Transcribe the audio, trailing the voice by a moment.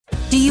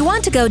Do you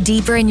want to go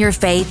deeper in your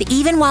faith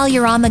even while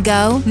you're on the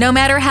go? No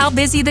matter how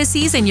busy the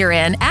season you're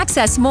in,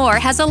 Access More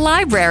has a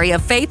library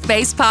of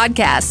faith-based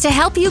podcasts to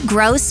help you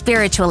grow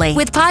spiritually.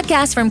 With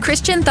podcasts from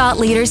Christian thought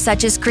leaders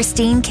such as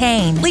Christine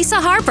Kane, Lisa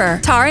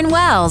Harper, Taryn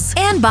Wells,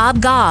 and Bob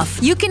Goff.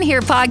 You can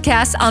hear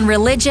podcasts on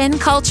religion,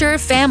 culture,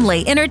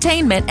 family,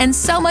 entertainment, and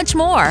so much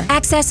more.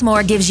 Access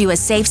More gives you a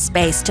safe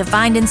space to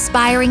find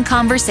inspiring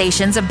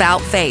conversations about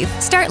faith.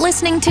 Start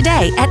listening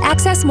today at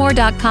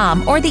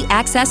accessmore.com or the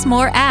Access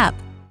More app.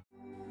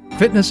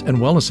 Fitness and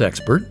wellness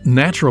expert,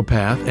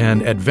 naturopath,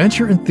 and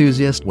adventure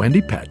enthusiast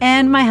Wendy Pett.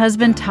 And my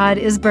husband, Todd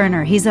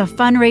Isberner. He's a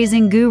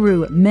fundraising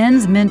guru,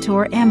 men's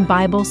mentor, and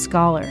Bible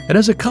scholar. And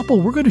as a couple,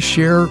 we're going to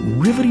share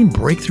riveting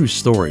breakthrough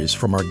stories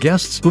from our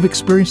guests who've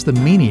experienced the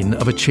meaning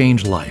of a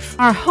changed life.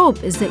 Our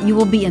hope is that you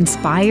will be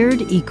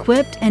inspired,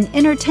 equipped, and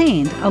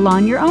entertained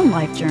along your own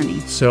life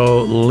journey.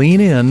 So lean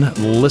in,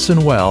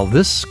 listen well.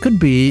 This could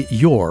be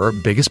your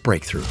biggest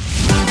breakthrough.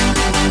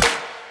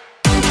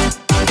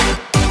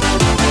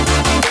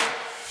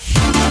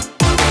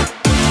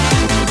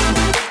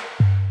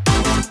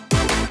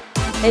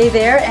 Hey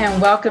there,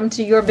 and welcome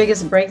to Your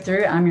Biggest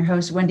Breakthrough. I'm your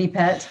host, Wendy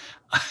Pett.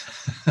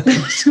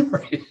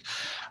 Sorry.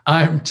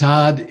 I'm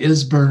Todd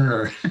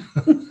Isberner.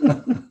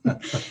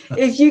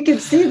 If you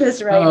could see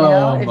this right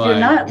now, if you're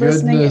not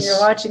listening and you're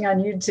watching on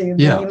YouTube,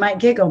 then you might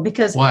giggle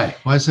because... Why?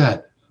 Why is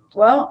that?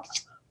 Well,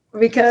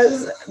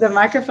 because the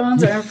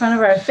microphones are in front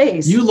of our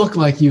face. You look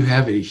like you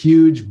have a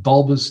huge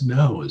bulbous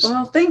nose.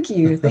 Well, thank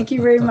you. Thank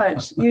you very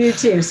much. You do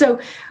too. So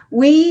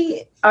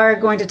we are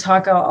going to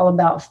talk all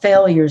about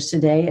failures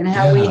today and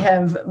how we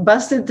have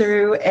busted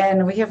through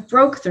and we have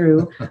broke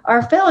through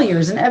our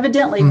failures. And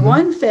evidently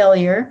one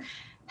failure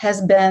has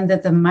been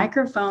that the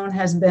microphone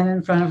has been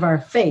in front of our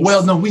face.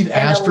 Well, no, we've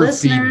asked for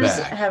feedback. Listeners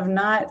have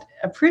not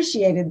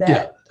appreciated that.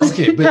 Yeah.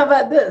 Okay, but how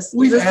about this?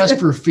 We've asked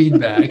for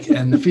feedback,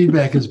 and the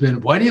feedback has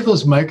been, why do you have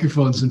those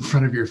microphones in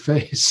front of your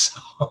face?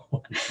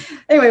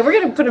 Anyway, we're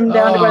going to put them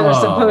down to where they're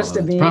supposed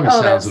to be.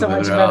 That's so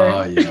much better.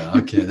 Oh, yeah.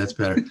 Okay, that's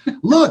better.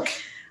 Look,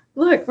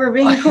 we're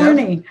being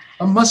corny.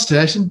 A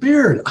mustache and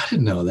beard. I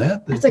didn't know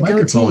that. That's a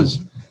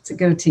goatee. It's a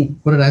goatee.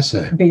 What did I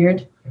say?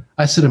 Beard.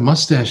 I said a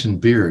mustache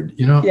and beard.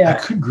 You know, I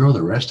could grow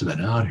the rest of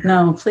it out here.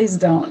 No, please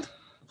don't.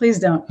 Please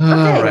don't.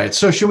 All right.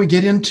 So should we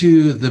get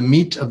into the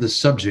meat of the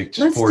subject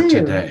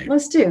today?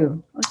 Let's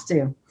do.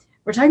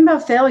 We're talking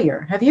about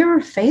failure. Have you ever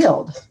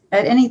failed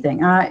at anything?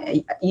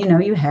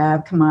 You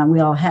have. Come on, we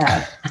all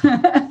have.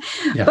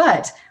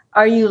 But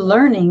are you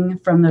learning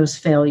from those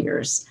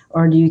failures,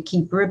 or do you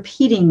keep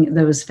repeating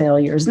those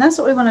failures? And that's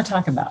what we want to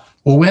talk about.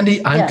 Well,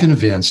 Wendy, I'm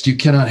convinced you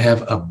cannot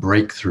have a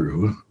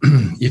breakthrough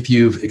if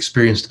you've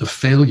experienced a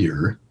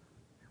failure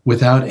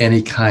without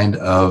any kind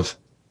of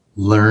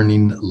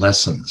learning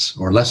lessons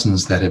or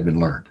lessons that have been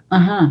learned.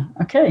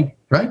 Okay.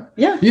 Right?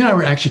 Yeah. You and I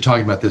were actually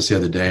talking about this the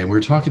other day, and we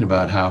were talking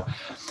about how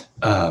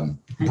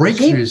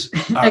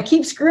breakthroughs. I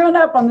keep screwing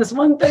up on this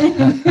one thing.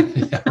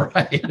 Yeah,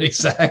 right.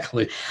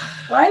 Exactly.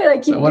 Why did I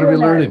keep what doing are we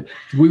that? learning?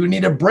 We would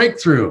need a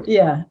breakthrough.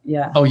 Yeah.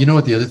 Oh, you know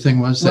what the other thing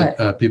was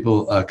that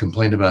people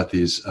complained about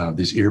these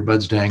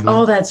earbuds dangling.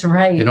 Oh, that's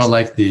right. They don't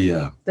like they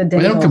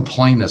don't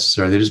complain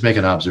necessarily. They just make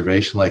an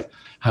observation, like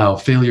how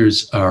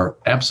failures are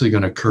absolutely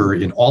going to occur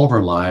in all of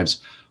our lives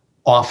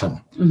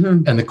often.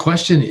 And the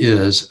question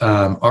is,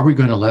 are we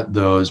going to let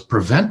those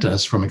prevent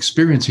us from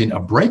experiencing a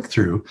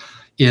breakthrough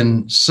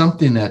in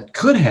something that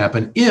could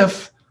happen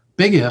if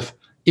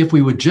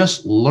we would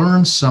just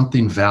learn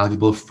something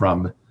valuable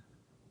from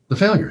the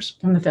failures.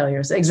 From the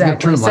failures,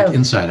 exactly. Turn them like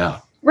inside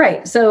out.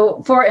 Right.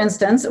 So, for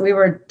instance, we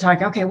were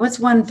talking, okay, what's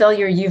one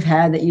failure you've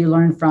had that you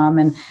learned from?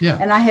 And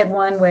I had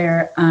one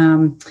where,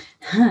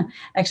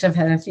 actually, I've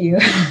had a few,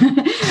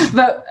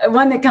 but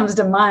one that comes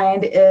to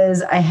mind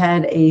is I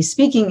had a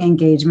speaking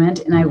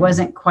engagement and I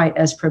wasn't quite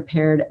as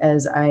prepared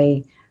as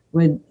I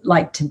would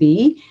like to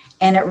be.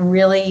 And it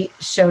really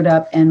showed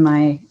up in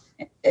my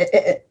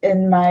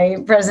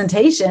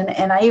presentation.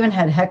 And I even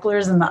had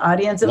hecklers in the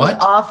audience. It was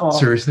awful.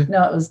 Seriously?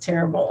 No, it was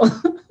terrible.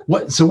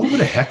 What? So what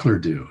would a heckler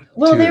do?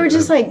 Well, they were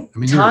just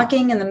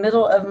talking in the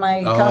middle of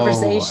my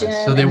conversation.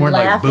 So they weren't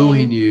laughing. like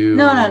booing you.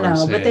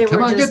 No. But they were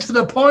Come on, get to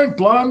the point,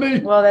 Blondie.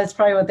 Well, that's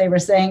probably what they were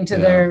saying to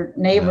their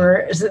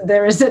neighbor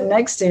they were sitting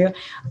next to.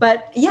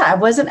 But I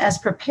wasn't as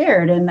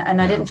prepared and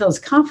I didn't feel as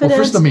confident. Well,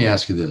 first, let me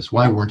ask you this.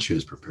 Why weren't you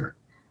as prepared?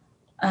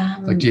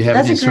 Do you have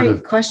any that's a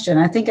great question.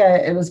 I think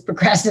it was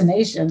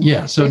procrastination.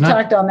 Yeah. So we've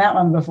talked on that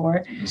one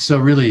before. So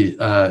really,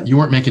 you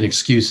weren't making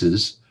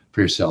excuses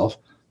for yourself.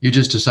 You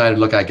just decided,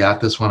 look, I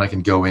got this one. I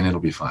can go in. It'll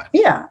be fine.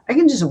 Yeah. I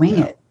can just wing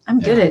it. I'm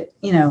good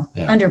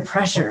at, under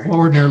pressure. Well,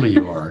 ordinarily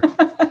you are.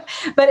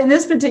 But in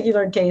this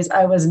particular case,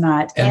 I was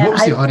not. And what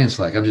was the audience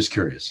like? I'm just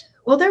curious.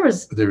 Well, there were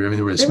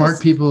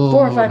smart people,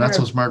 not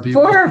so smart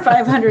people. 400 or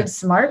 500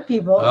 smart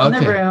people in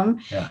the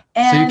room. Yeah.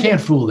 And so you can't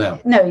fool them.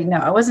 No,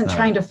 I wasn't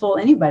trying to fool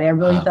anybody. I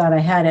really thought I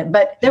had it.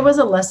 But there was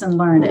a lesson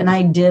learned, and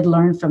I did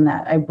learn from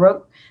that. I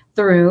broke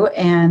through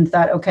and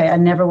thought, okay, I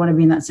never want to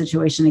be in that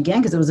situation again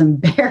because it was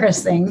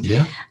embarrassing.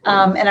 Yeah.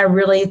 And I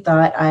really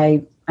thought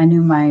I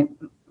knew my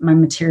my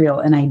material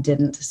and I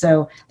didn't.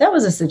 So that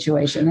was a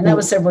situation, and that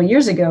was several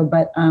years ago,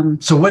 but I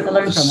learned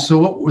from it. So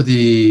what were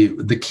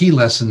the key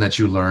lesson that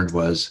you learned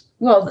was?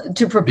 Well,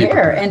 to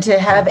prepare and to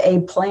have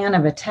a plan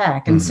of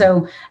attack. And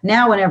so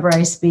now whenever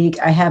I speak,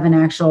 I have an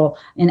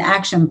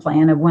action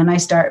plan of when I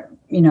start,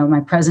 my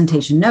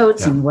presentation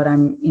notes and what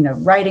I'm,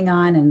 writing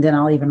on, and then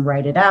I'll even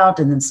write it out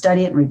and then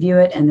study it and review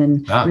it and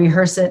then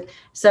rehearse it.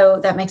 So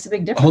that makes a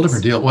big difference. A whole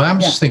different deal. Well, I'm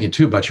just thinking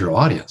too about your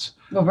audience.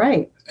 Well,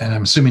 right. And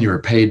I'm assuming you were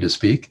paid to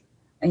speak.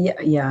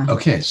 Yeah.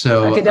 Okay.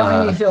 So okay,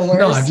 don't make me feel worse.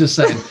 No, I'm just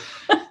saying.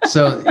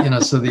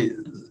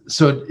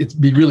 So it'd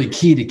be really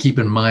key to keep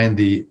in mind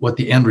what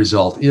the end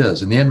result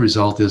is. And the end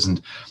result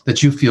isn't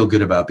that you feel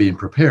good about being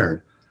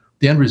prepared.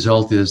 The end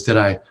result is that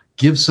I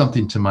give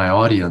something to my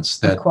audience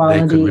that they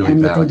could really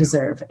and value. That they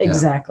deserve. Yeah.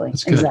 Exactly.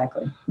 That's good.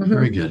 Exactly. Mm-hmm.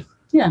 Very good.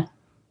 Yeah.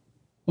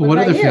 Well, what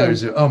other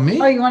failures? Oh, me?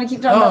 Oh, you want to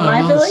keep talking about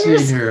my failures?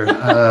 Let's see here.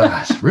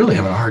 I really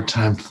having a hard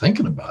time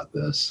thinking about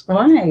this.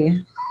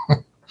 Why?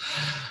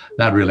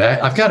 Not really.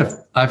 I've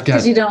got.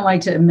 Because you don't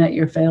like to admit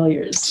your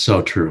failures.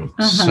 So true.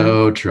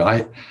 So true.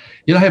 I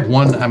have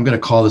one. I'm going to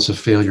call this a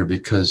failure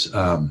because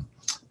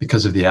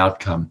of the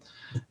outcome.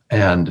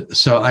 And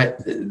so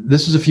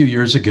this is a few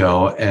years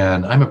ago,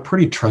 and I'm a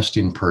pretty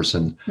trusting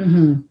person,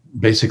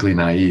 basically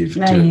naive.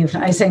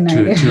 I say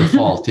naive. To a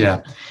fault,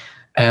 yeah.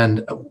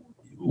 And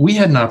we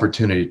had an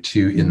opportunity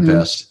to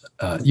invest.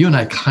 You and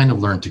I kind of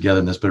learned together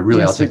in this, but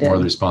really I'll take more of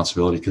the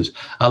responsibility because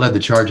I led the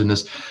charge in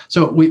this.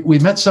 So we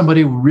met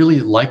somebody who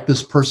really liked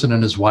this person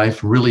and his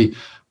wife, really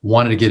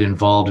wanted to get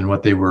involved in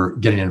what they were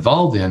getting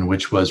involved in,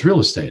 which was real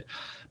estate.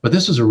 But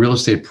this was a real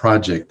estate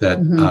project that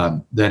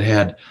that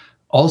had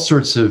all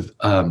sorts of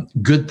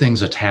good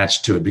things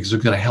attached to it because it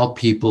was going to help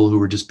people who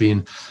were just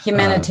being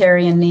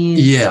humanitarian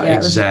needs. Yeah,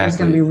 exactly. It was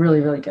going to be really,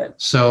 really good.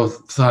 So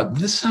thought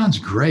this sounds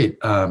great.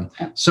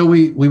 So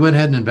we went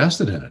ahead and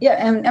invested in it. Yeah,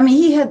 and I mean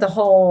he had the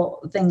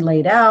whole thing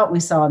laid out. We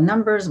saw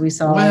numbers. We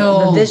saw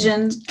the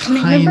vision.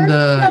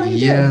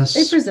 Yes.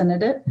 They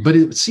presented it, but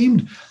it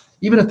seemed,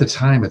 even at the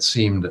time, it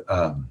seemed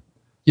a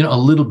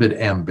little bit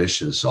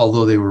ambitious.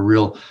 Although they were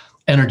real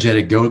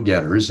energetic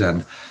go-getters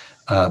and.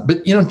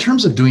 But, in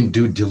terms of doing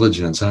due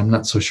diligence, I'm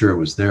not so sure it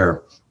was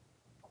there.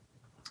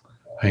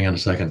 Hang on a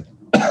second.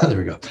 There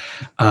we go.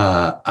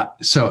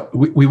 So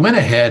we went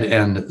ahead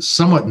and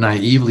somewhat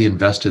naively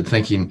invested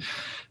thinking,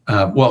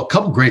 a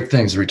couple great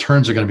things. The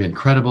returns are going to be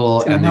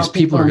incredible. And these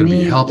people are going to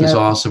be helped is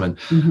awesome. And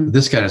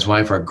this guy and his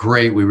wife are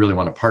great. We really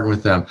want to partner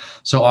with them.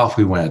 So off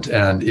we went.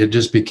 And it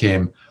just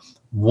became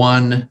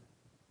one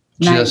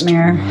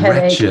nightmare,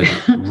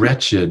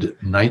 wretched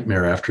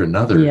nightmare after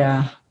another.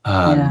 Yeah.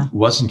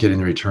 Wasn't getting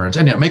the returns.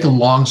 And make a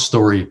long,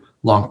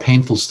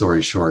 painful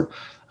story short,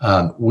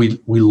 we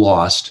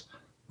lost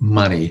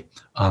money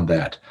on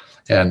that.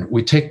 And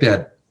we take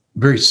that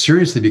very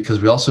seriously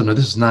because we also know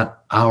this is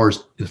not ours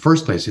in the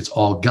first place. It's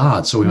all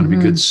God. So we want to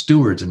be good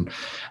stewards. And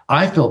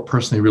I felt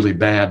personally really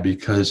bad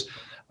because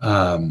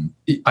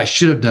I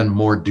should have done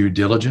more due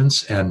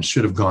diligence and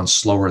should have gone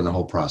slower in the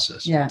whole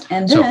process. Yeah.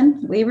 And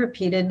then we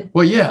repeated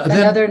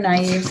another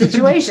naive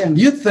situation.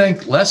 You'd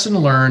think lesson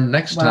learned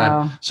next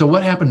time. So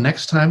what happened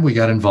next time? We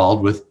got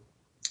involved with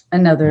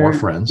more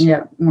friends.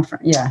 Yeah. More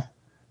friends. Yeah.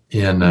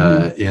 In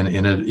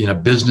a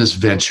business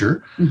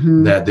venture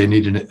that they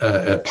needed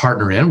a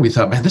partner in. We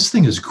thought, man, this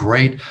thing is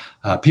great.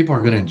 People are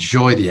going to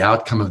enjoy the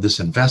outcome of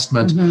this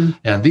investment.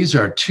 And these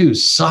are two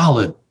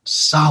solid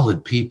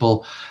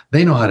people.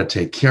 They know how to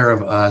take care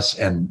of us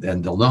and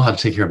they'll know how to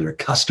take care of their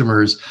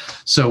customers.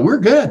 So we're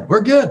good.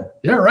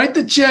 Yeah, write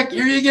the check.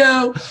 Here you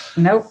go.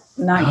 Nope,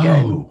 not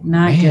good.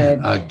 Not good.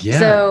 Again,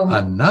 so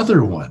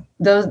another one.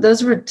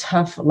 Those were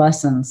tough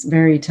lessons,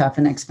 very tough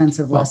and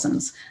expensive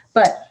lessons.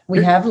 But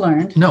we have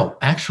learned. No,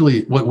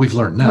 actually what we've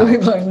learned now.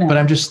 But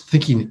I'm just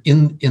thinking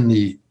in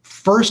the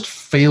first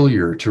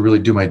failure to really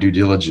do my due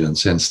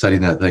diligence and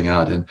studying that thing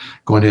out and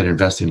going ahead and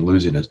investing and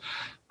losing it.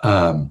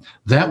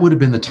 That would have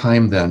been the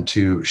time then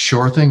to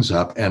shore things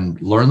up and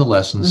learn the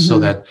lessons so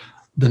that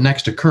the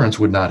next occurrence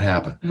would not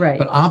happen. Right.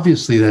 But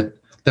obviously that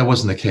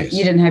wasn't the case.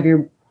 You didn't have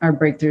our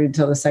breakthrough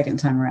until the second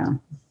time around.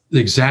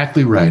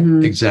 Exactly right.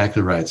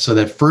 Exactly right. So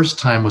that first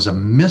time was a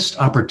missed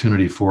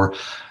opportunity for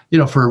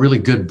a really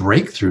good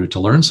breakthrough to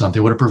learn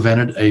something. Would have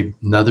prevented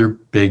another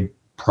big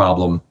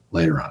problem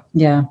later on.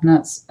 Yeah,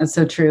 that's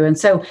so true. And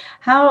so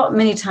how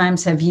many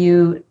times have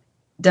you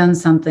done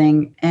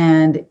something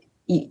and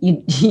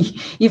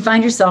you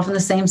find yourself in the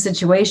same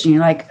situation?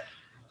 You're like,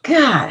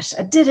 gosh,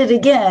 I did it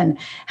again.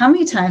 How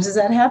many times has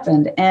that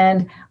happened?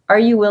 And are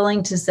you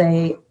willing to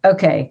say,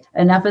 okay,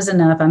 enough is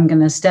enough. I'm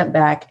going to step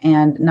back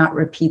and not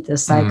repeat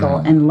this cycle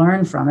and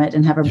learn from it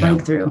and have a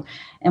breakthrough.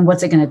 And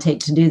what's it going to take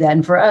to do that?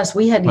 And for us,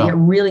 we had to get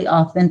really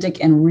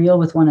authentic and real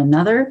with one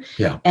another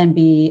and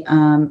be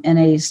in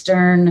a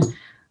stern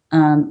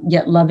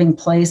yet loving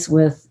place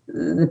with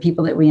the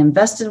people that we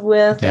invested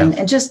with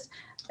and just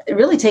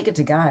really take it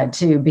to God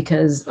too,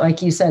 because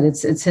like you said,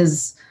 it's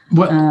his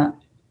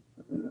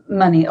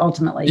money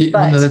ultimately.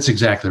 No, that's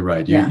exactly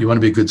right. You want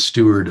to be a good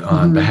steward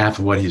on behalf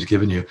of what he's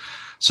given you.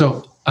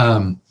 So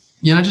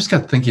I just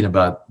got thinking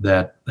about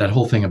that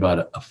whole thing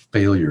about a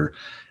failure.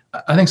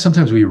 I think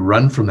sometimes we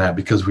run from that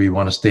because we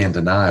want to stay in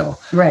denial.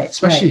 Right.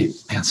 Especially,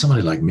 man,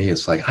 somebody like me,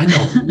 it's like, I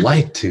don't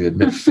like to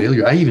admit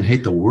failure. I even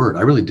hate the word.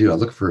 I really do. I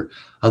look for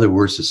other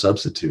words to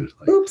substitute.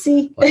 Like,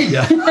 oopsie.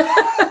 Yeah.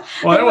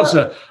 Well,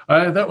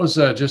 that was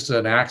just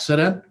an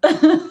accident,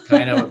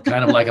 kind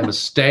of like a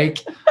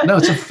mistake. No,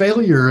 it's a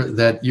failure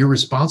that you're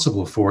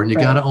responsible for, and you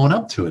got to own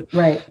up to it.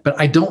 Right. But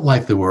I don't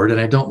like the word,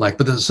 and I don't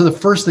like. So the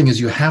first thing is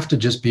you have to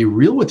just be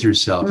real with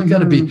yourself. You got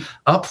to be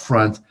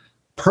upfront,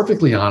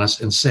 perfectly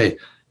honest, and say,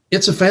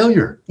 it's a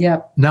failure.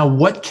 Yep. Now,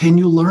 what can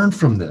you learn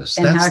from this?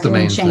 And that's the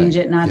main thing. How can you change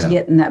it not to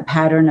get in that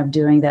pattern of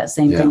doing that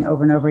same thing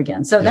over and over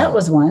again? So that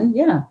was one.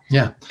 Yeah.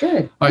 Yeah.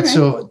 Good. All right.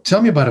 So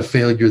tell me about a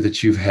failure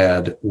that you've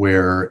had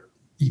where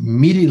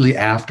immediately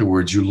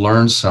afterwards you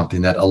learned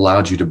something that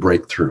allowed you to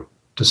break through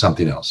to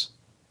something else.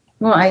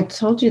 Well, I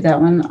told you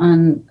that one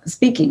on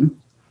speaking.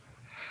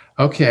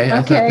 Okay.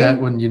 I thought that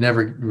one you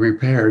never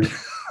repaired.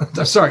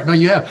 Sorry. No,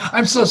 you have.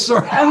 I'm so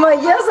sorry. I'm like,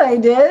 yes, I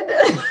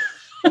did.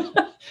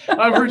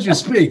 I've heard you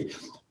speak.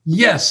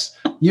 Yes,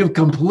 you've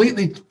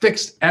completely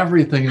fixed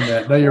everything in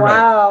that. No, you're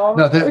right.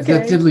 No, that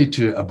did lead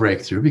to a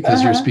breakthrough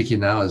because your speaking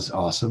now is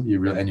awesome.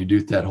 And you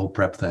do that whole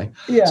prep thing.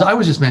 Yeah. So I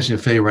was just mentioning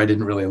a failure I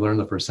didn't really learn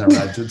the first time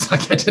around. It's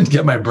like I didn't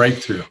get my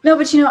breakthrough. No,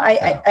 but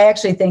I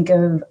actually think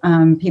of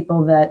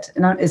people that,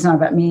 it's not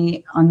about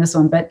me on this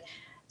one, but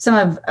some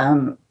of,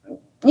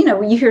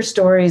 you hear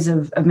stories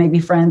of maybe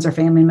friends or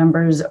family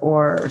members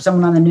or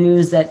someone on the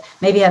news that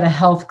maybe had a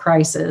health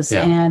crisis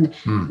and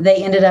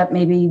they ended up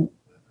maybe,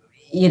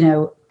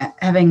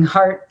 having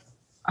heart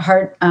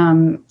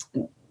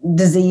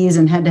disease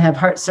and had to have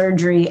heart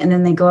surgery. And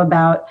then they go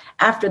about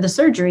after the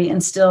surgery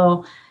and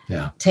still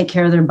take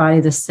care of their body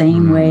the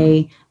same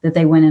way that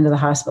they went into the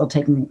hospital,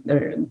 taking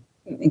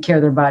care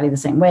of their body the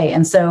same way.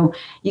 And so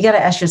you got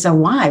to ask yourself,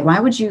 why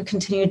would you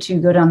continue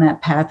to go down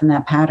that path and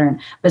that pattern?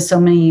 But so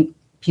many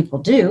people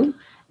do.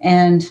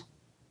 And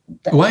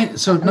why?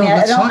 So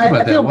let's talk about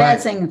that. I feel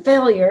bad saying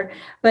failure,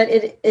 but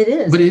it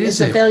is. But it's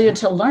a failure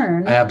to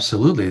learn.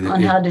 Absolutely. On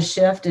how to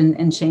shift and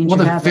change your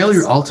habits. Well, the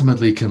failure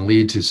ultimately can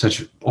lead to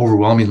such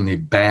overwhelmingly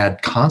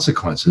bad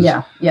consequences.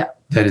 Yeah.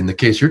 That in the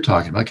case you're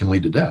talking about can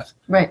lead to death.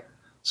 Right.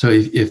 So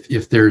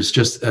if there's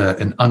just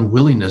an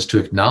unwillingness to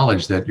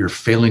acknowledge that you're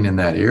failing in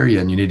that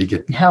area and you need to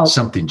get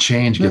something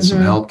changed, get some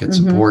help, get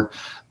support,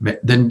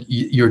 then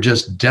you're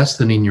just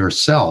destining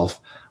yourself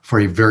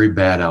for a very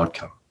bad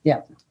outcome.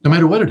 Yeah. No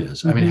matter what it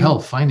is. I mean,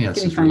 health,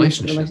 finances,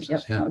 relationships.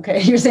 Yep. Yeah.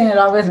 Okay. You're saying it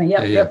all with me.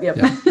 Yep.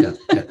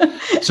 Yeah.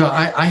 So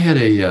I had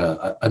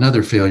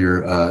another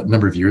failure a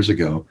number of years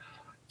ago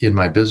in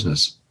my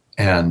business.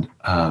 And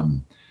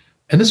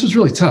this was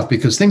really tough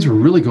because things were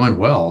really going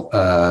well.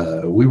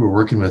 We were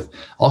working with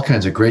all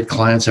kinds of great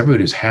clients.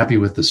 Everybody was happy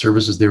with the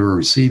services they were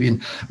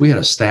receiving. We had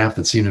a staff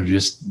that seemed to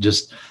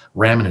just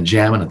ramming and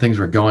jamming and things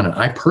were going. And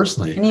I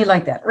personally... And you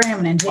like that,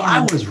 ramming and jamming.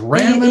 I was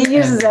ramming He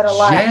uses that a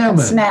lot.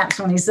 Jamming. Snaps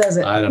when he says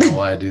it. I don't know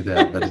why I do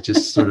that, but it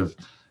just sort of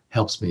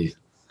helps me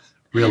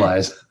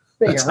realize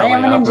that's how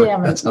I operate.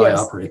 That's how I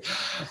operate.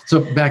 So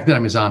back then I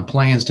was on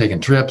planes,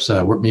 taking trips,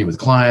 meeting with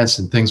clients,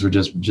 and things were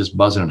just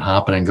buzzing and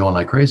hopping and going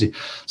like crazy.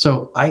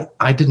 So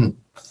I didn't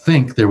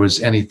think there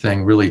was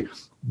anything really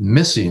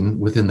missing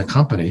within the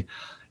company.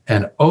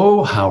 And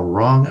oh, how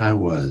wrong I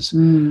was.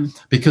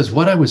 Because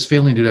what I was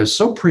failing to do, I was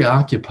so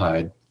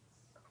preoccupied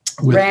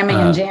with ramming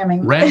and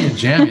jamming. Ramming and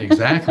jamming,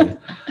 exactly.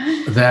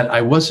 That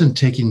I wasn't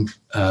taking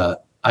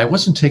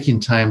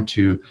time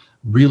to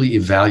really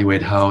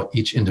evaluate how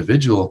each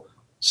individual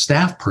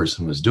staff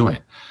person was doing.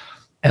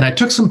 And I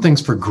took some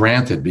things for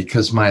granted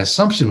because my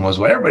assumption was,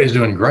 well, everybody's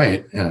doing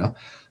great,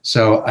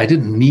 So I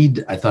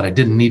thought I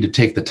didn't need to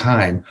take the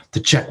time to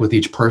check with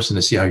each person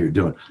to see how you're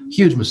doing.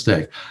 Huge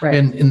mistake. Right.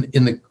 And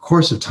in the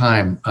course of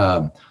time,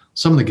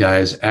 some of the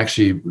guys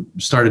actually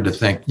started to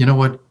think, you know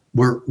what,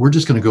 we're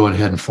just going to go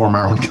ahead and form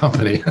our own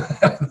company.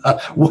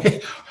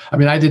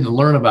 I didn't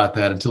learn about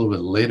that until a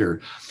bit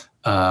later,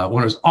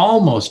 when it was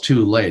almost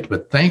too late.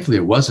 But thankfully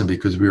it wasn't,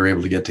 because we were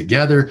able to get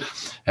together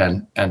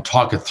and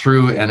talk it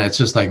through. And it's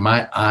just like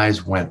my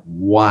eyes went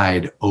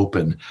wide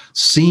open,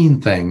 seeing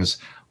things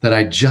that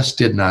I just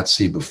did not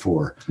see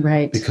before.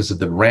 Right. Because of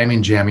the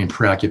ramming, jamming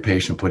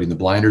preoccupation, putting the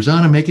blinders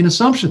on and making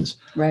assumptions.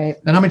 Right.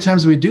 And how many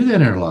times do we do that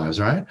in our lives,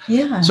 right?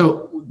 Yeah.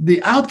 So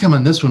the outcome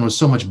on this one was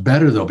so much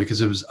better, though, because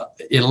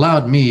it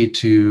allowed me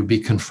to be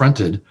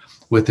confronted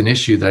with an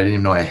issue that I didn't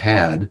even know I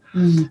had,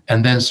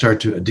 and then start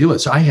to deal with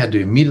it. So I had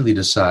to immediately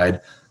decide,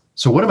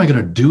 so what am I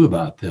going to do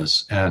about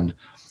this? And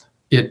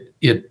it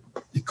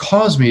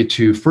caused me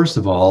to, first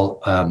of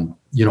all,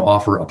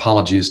 offer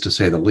apologies, to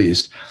say the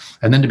least,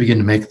 and then to begin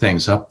to make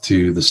things up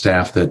to the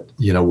staff that,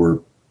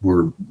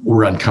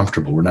 we're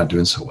uncomfortable. We're not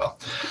doing so well.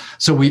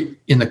 So we,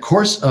 in the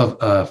course of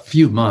a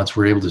few months,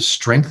 we're able to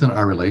strengthen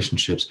our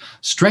relationships,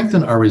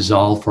 strengthen our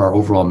resolve for our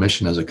overall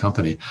mission as a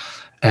company.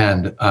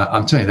 And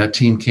I'm telling you, that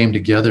team came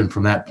together. And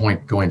from that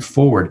point going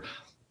forward,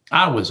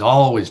 I was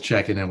always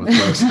checking in with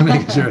folks to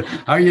make sure,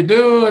 how are you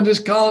doing?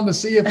 Just calling to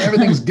see if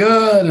everything's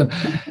good.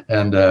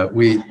 And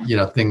we,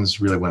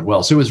 things really went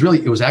well. So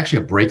it was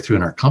actually a breakthrough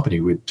in our company.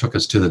 It took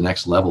us to the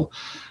next level.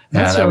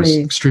 And I was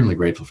extremely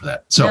grateful for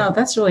that. So no,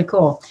 that's really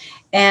cool.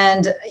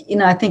 And,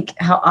 I think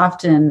how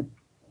often,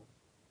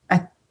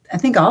 I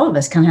think all of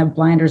us kind of have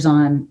blinders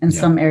on in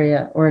some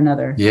area or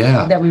another.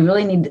 Yeah. That we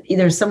really need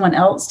either someone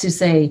else to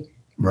say,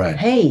 right,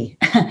 hey,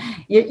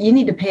 you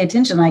need to pay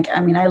attention.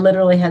 I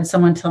literally had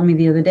someone tell me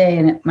the other day,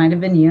 and it might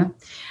have been you,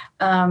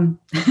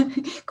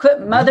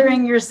 quit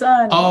mothering your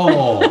son.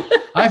 Oh,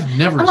 I've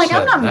never I'm like,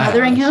 said I'm not that.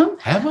 mothering him.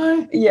 Have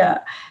I? Yeah.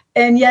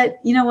 And yet,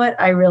 you know what?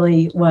 I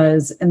really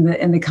was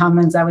in the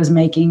comments I was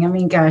making. I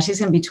mean, gosh, he's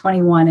going to be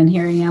 21, and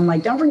here I am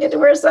like, don't forget to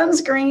wear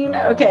sunscreen.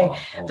 Okay.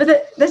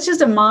 But that's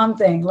just a mom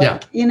thing.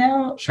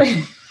 Sure.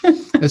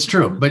 That's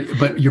true.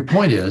 But your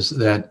point is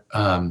that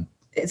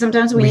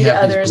sometimes we need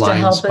others to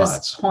help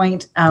us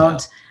point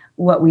out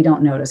what we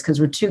don't notice because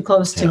we're too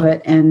close to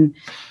it. And,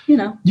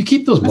 you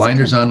keep those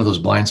blinders on to those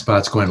blind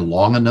spots going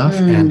long enough,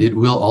 and it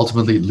will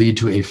ultimately lead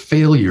to a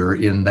failure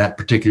in that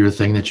particular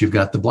thing that you've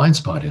got the blind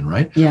spot in,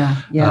 right?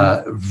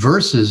 Yeah.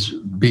 Versus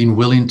being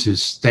willing to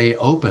stay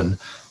open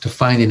to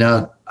finding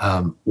out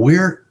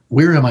where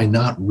am I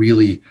not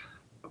really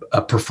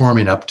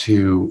performing up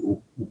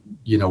to,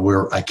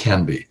 where I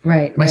can be.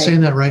 Right. Am I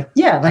saying that right?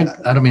 Yeah.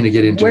 I don't mean to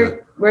get into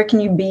it. Where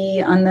can you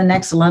be on the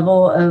next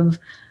level of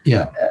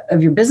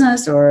your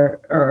business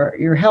or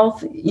your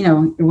health,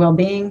 your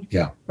well-being?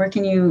 Yeah. Where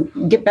can you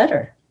get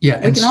better?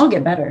 Yeah. We can all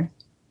get better.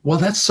 Well,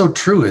 that's so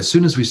true. As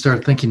soon as we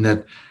start thinking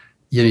that,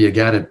 you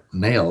got it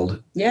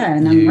nailed. Yeah.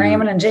 And I'm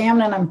ramming and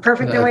jamming and I'm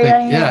perfect the way I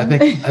am. Yeah. I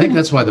think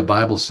that's why the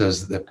Bible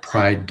says that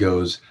pride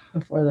goes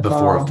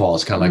before a fall.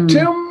 It's kind of like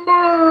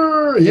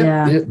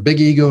timber. Big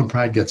ego and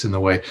pride gets in the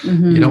way.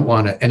 You don't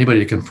want anybody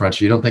to confront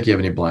you. You don't think you have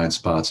any blind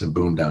spots, and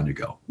boom, down you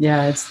go.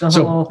 Yeah. It's the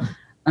whole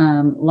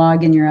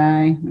log in your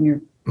eye when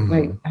you're,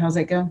 wait, how's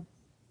that go?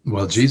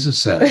 Well, Jesus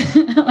said,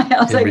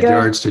 in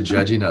regards to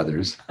judging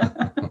others,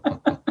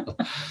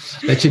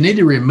 that you need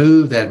to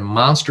remove that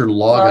monster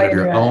log out of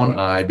your own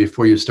eye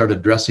before you start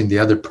addressing the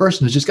other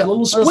person who's just got a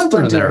little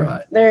splinter in their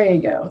eye. There you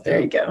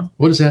go.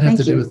 What does that have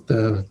to do with?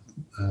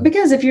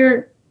 Because if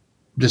you're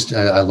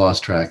I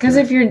lost track. Because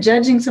if you're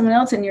judging someone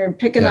else and you're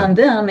picking on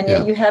them, and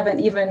yet you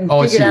haven't even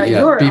figured out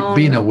your own,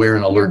 being aware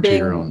and alert to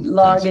your own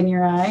log in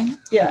your eye.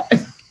 Yeah.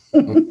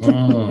 With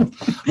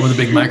a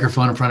big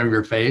microphone in front of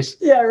your face.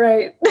 Yeah,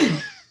 right.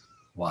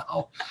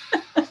 Wow.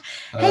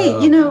 Hey,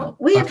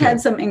 we have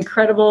had some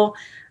incredible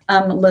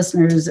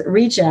listeners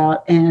reach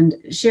out and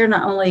share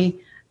not only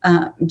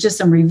just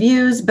some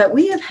reviews, but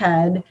we have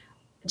had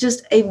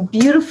just a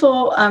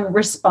beautiful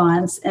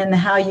response in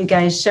how you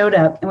guys showed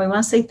up. And we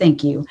want to say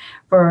thank you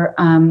for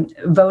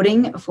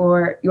voting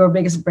for your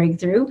biggest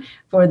breakthrough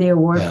for the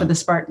award for the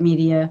Spark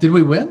Media. Did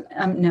we win?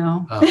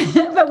 No,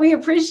 but we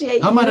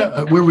appreciate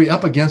were we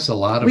up against a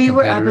lot of competitors? We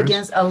were up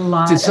against a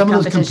lot Did some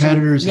of those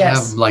competitors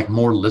have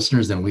more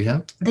listeners than we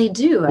have? They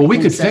do. Well, we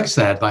could fix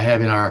that by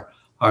having our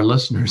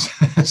listeners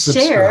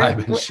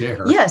subscribe and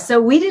share. Yeah,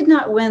 so we did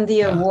not win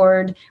the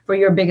award for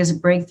your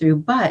biggest breakthrough,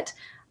 but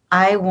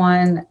I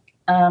won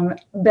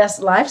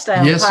Best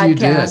Lifestyle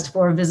Podcast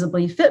for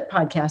Visibly Fit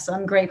Podcast. So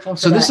I'm grateful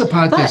for that. So this is a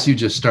podcast you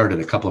just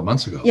started a couple of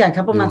months ago. Yeah, a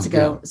couple of months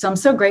ago. Yeah. So I'm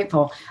so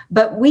grateful.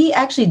 But we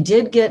actually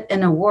did get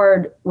an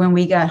award when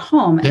we got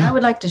home. And I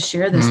would like to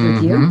share this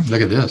with you.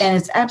 Look at this. And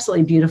it's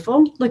absolutely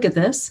beautiful. Look at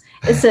this.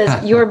 It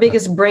says your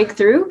biggest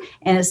breakthrough.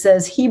 And it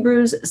says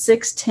Hebrews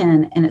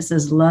 6:10. And it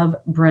says love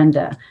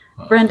Brenda.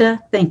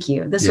 Brenda, thank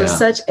you. This was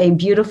such a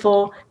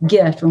beautiful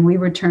gift when we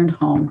returned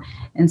home.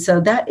 And so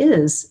that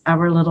is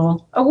our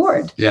little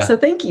award. Yeah. So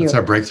thank you. It's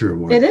our breakthrough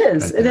award. It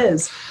is. It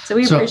is. So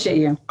we appreciate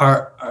you.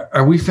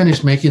 Are we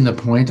finished making the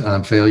point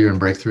on failure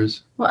and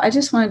breakthroughs? Well, I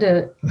just wanted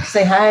to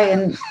say hi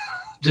and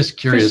just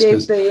curious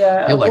because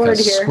I feel like a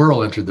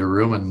squirrel entered the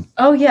room and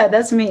oh yeah,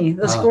 that's me,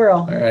 the squirrel.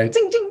 All right.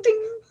 Ding ding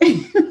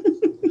ding.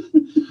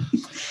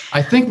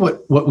 I think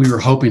what we were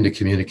hoping to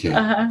communicate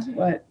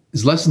what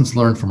is lessons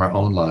learned from our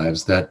own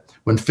lives that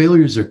when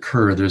failures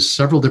occur, there's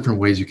several different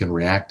ways you can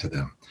react to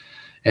them.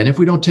 And if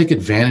we don't take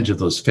advantage of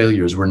those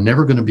failures, we're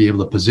never going to be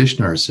able to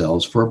position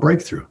ourselves for a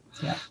breakthrough.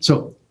 Yeah.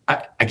 So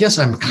I guess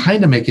I'm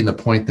kind of making the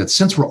point that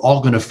since we're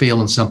all going to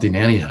fail in something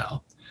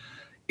anyhow,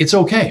 it's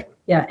okay.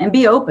 Yeah. And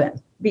be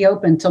open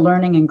to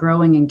learning and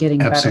growing and getting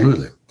better.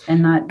 Absolutely.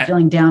 And not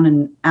feeling down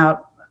and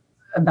out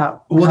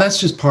about that's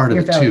just part of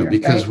it failure, too,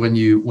 because when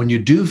you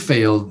do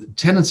fail, the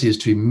tendency is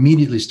to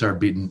immediately start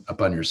beating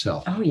up on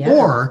yourself. Oh, yeah.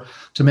 Or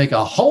to make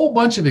a whole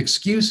bunch of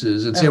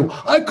excuses and say,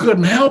 well, I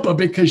couldn't help it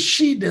because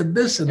she did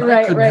this and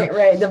I couldn't help.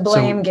 Right. The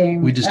blame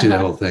game. We just do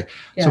that whole thing.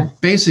 Yeah. So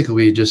basically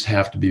we just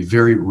have to be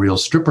very real,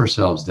 strip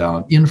ourselves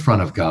down in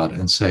front of God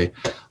and say,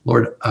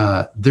 Lord,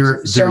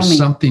 there's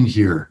something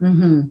here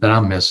that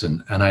I'm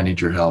missing and I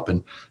need your help.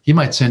 And he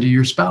might send you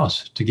your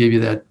spouse to give you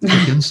that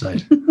quick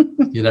insight.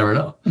 You never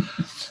know.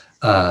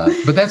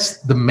 But that's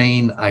the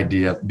main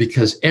idea,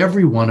 because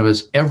every one of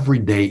us every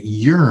day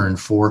yearn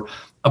for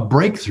a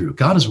breakthrough.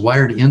 God has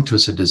wired into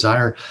us a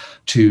desire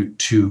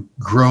to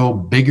grow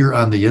bigger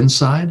on the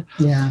inside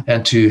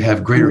and to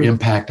have greater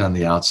impact on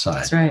the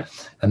outside. That's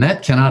right. And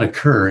that cannot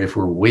occur if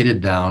we're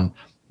weighted down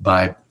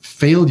by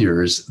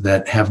failures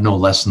that have no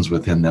lessons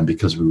within them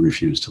because we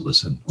refuse to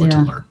listen or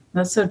to learn.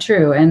 That's so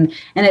true. And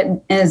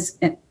it is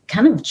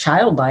kind of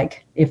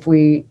childlike if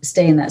we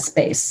stay in that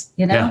space,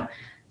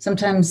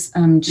 Sometimes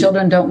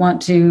children don't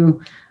want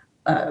to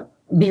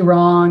be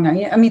wrong.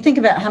 I mean, think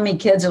about how many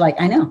kids are like,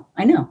 I know.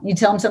 You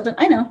tell them something,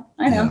 I know.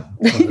 Yeah,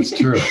 well, that's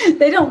true.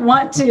 They don't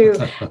want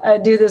to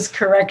do this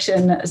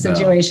correction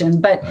situation.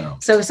 But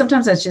so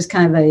sometimes that's just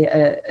kind of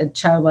a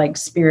childlike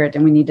spirit,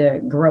 and we need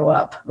to grow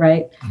up,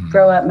 right?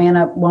 Grow up, man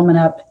up, woman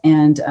up,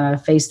 and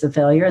face the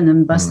failure, and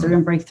then bust through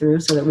and break through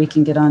so that we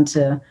can get on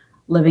to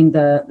living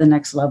the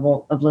next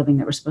level of living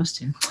that we're supposed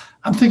to.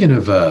 I'm thinking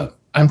of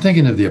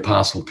the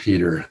Apostle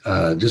Peter,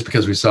 just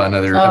because we saw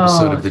another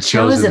episode of The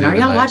Chosen. Are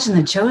y'all watching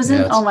The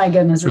Chosen? Yeah, oh my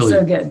goodness, it's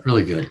so good.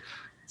 Really good.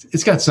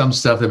 It's got some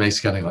stuff that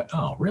makes you kind of like,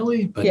 oh,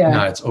 really? But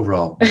no, it's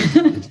overall,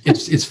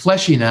 it's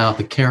fleshing out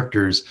the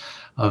characters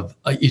of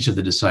each of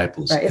the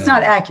disciples. Right. It's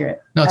not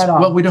accurate at all.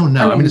 Well, we don't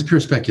know. I mean, it's pure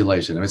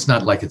speculation. I mean, it's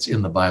not like it's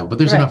in the Bible, but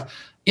there's enough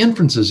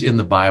inferences in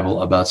the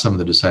Bible about some of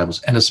the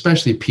disciples, and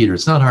especially Peter.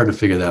 It's not hard to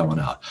figure that one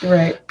out.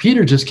 Right.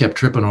 Peter just kept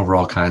tripping over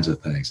all kinds of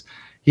things.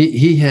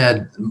 He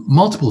had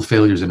multiple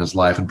failures in his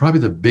life, and probably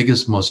the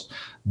biggest, most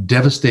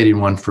devastating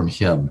one for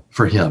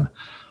him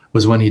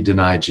was when he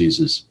denied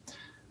Jesus.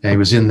 And he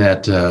was in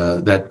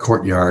that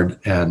courtyard,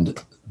 and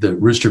the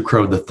rooster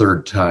crowed the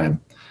third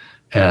time,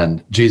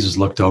 and Jesus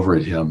looked over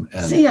at him.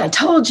 And, see, I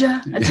told you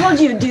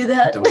you'd do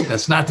that.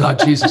 That's not how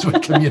Jesus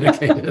would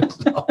communicate it.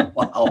 Oh,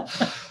 wow.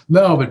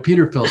 No, but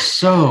Peter felt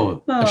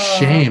so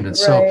ashamed and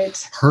so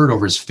hurt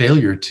over his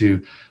failure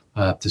to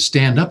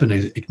stand up and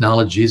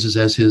acknowledge Jesus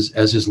as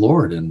his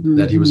Lord, and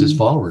that he was his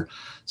follower.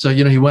 So,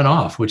 he went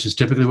off, which is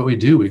typically what we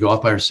do. We go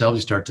off by ourselves.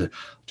 We start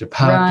to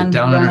pout, get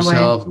down on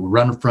ourselves,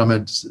 run from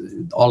it,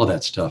 all of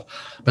that stuff.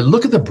 But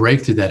look at the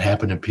breakthrough that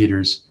happened in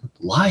Peter's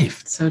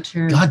life. So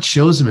true. God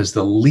chose him as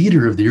the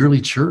leader of the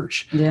early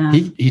church. Yeah.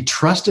 He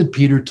trusted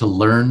Peter to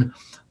learn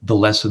the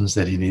lessons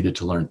that he needed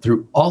to learn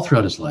all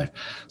throughout his life.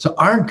 So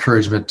our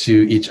encouragement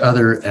to each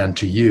other and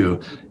to you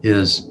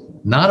is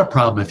not a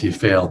problem if you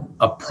fail,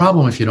 a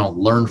problem if you don't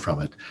learn from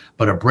it,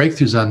 but a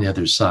breakthrough's on the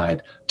other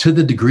side to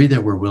the degree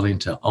that we're willing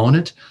to own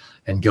it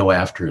and go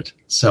after it.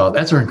 So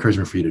that's our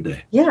encouragement for you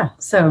today. Yeah.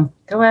 So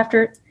go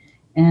after it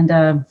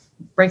and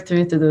break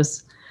through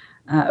those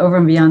over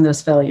and beyond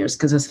those failures,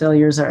 because those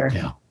failures are,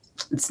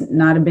 it's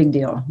not a big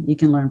deal. You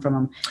can learn from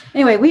them.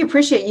 Anyway, we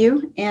appreciate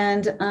you.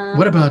 And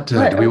what about, do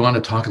we want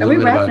to talk a little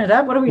bit about? Are we wrapping it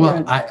up? What are we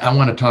doing? I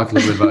want to talk a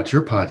little bit about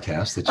your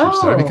podcast that you've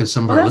started, because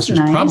some of our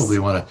listeners probably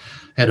want to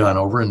head on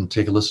over and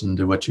take a listen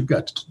to what you've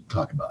got to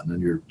talk about.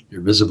 And you're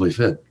visibly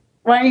fit.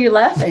 Why are you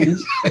laughing?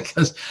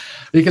 because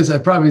there are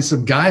probably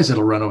some guys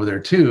that'll run over there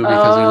too,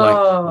 because they're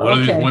like, what are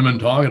these women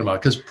talking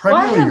about? Because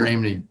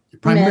primarily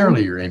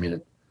you're aiming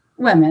at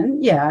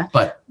women,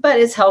 but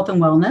it's health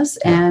and wellness,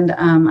 and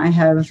I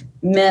have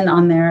men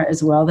on there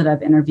as well that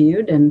I've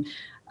interviewed, and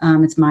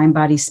it's mind,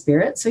 body,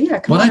 spirit. So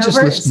come on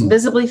over. It's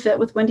Visibly Fit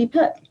with Wendy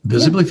Pitt.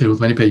 Visibly Fit with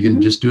Wendy Pitt. You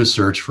can just do a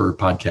search for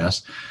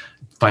podcast,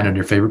 find on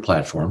your favorite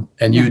platform,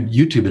 and you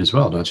YouTube it as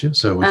well, don't you?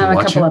 So we can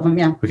watch a couple of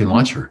them. We can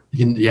watch her.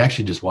 You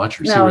actually just watch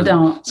her.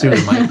 Don't. See where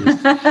the mic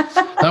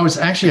is.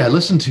 I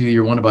listened to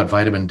your one about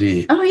vitamin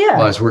D. Oh yeah.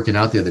 While I was working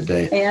out the other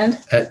day, and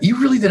you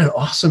really did an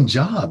awesome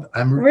job.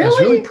 I was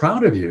really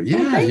proud of you.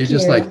 Yeah, you're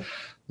just like.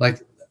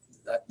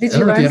 Did I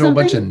don't know if you had a whole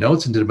bunch something? of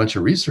notes and did a bunch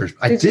of research.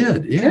 I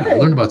did. Yeah. I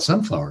learned about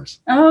sunflowers.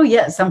 Oh,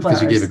 yeah. Sunflowers.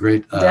 Because you gave a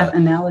great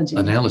analogy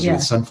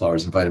with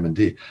sunflowers and vitamin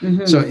D.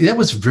 Mm-hmm. So that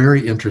was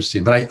very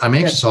interesting. But I'm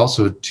anxious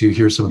also to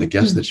hear some of the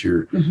guests that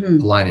you're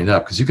lining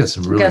up, because you've got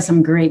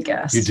some great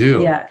guests. You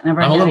do. Yeah. I'm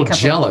a little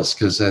jealous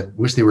because I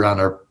wish they were on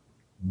our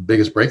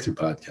Biggest Breakthrough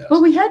podcast.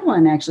 Well, we had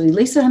one actually.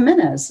 Lisa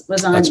Jimenez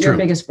was on Your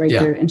Biggest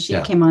Breakthrough, and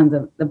she came on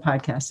the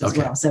podcast as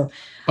well. So,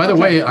 by the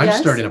way, I'm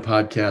starting a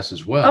podcast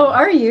as well. Oh,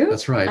 are you?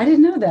 That's right. I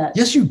didn't know that.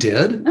 Yes, you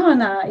did.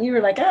 No, you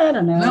were like, I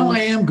don't know. No, I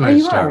am going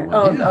to start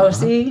one.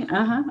 See,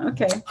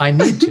 okay. I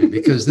need to,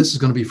 because this is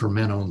going to be for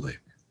men only.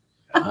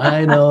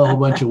 I know a whole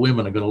bunch of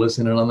women are going to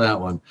listen in on that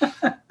one,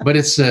 but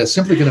it's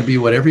simply going to be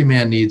what every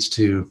man needs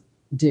to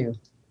do.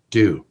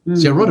 Mm-hmm.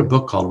 See, I wrote a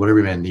book called What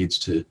Every Man Needs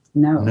to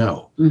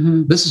Know.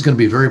 Mm-hmm. This is going to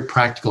be very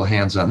practical,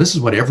 hands-on. This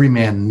is what every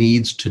man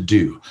needs to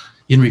do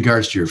in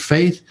regards to your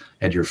faith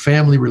and your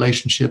family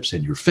relationships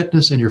and your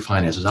fitness and your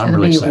finances. I'm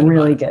really excited.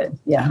 Really good.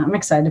 Yeah, I'm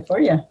excited for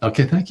you.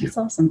 Okay, thank you. That's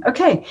awesome.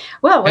 Okay,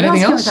 well, what else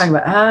can we talk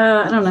about?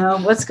 I don't know.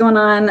 What's going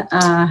on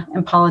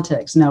in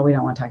politics? No, we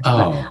don't want to talk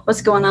about that.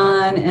 What's going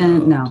on?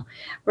 And no,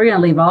 we're going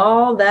to leave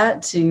all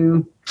that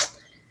to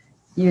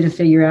you to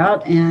figure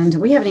out. And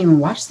we haven't even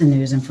watched the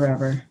news in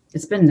forever.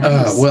 It's been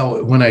nice.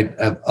 Well, when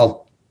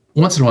I'll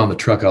once in a while on the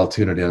truck, I'll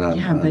tune it in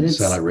on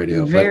satellite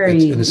radio.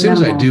 And as soon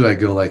as I do, I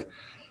go like,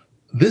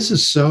 this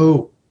is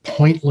so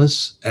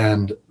pointless.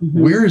 And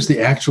where is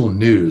the actual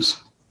news?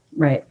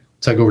 Right.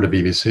 So I go over to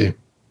BBC.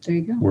 There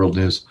you go. World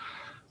News.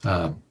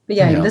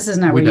 But this is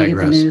not where you get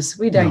the news.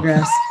 We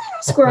digress.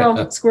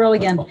 No. Squirrel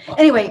again.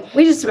 Anyway,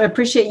 we just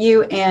appreciate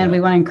you, and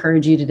we want to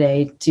encourage you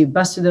today to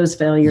bust through those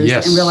failures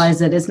and realize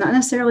that it's not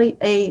necessarily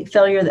a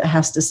failure that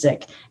has to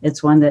stick.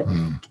 It's one that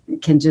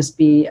can just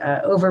be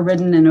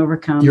overridden and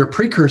overcome. Your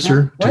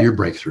precursor to your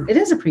breakthrough. It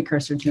is a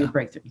precursor to your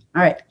breakthrough.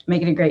 All right.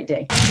 Make it a great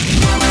day.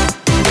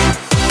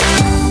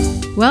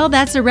 Well,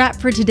 that's a wrap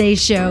for today's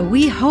show.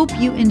 We hope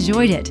you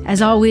enjoyed it. As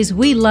always,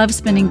 we love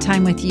spending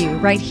time with you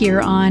right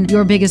here on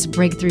Your Biggest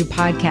Breakthrough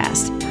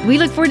podcast. We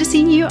look forward to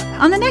seeing you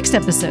on the next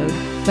episode.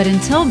 But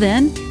until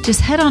then,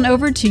 just head on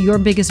over to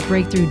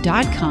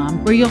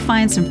yourbiggestbreakthrough.com, where you'll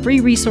find some free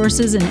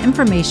resources and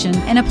information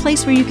and a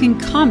place where you can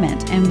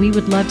comment, and we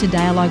would love to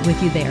dialogue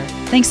with you there.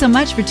 Thanks so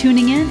much for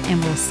tuning in,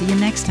 and we'll see you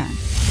next time.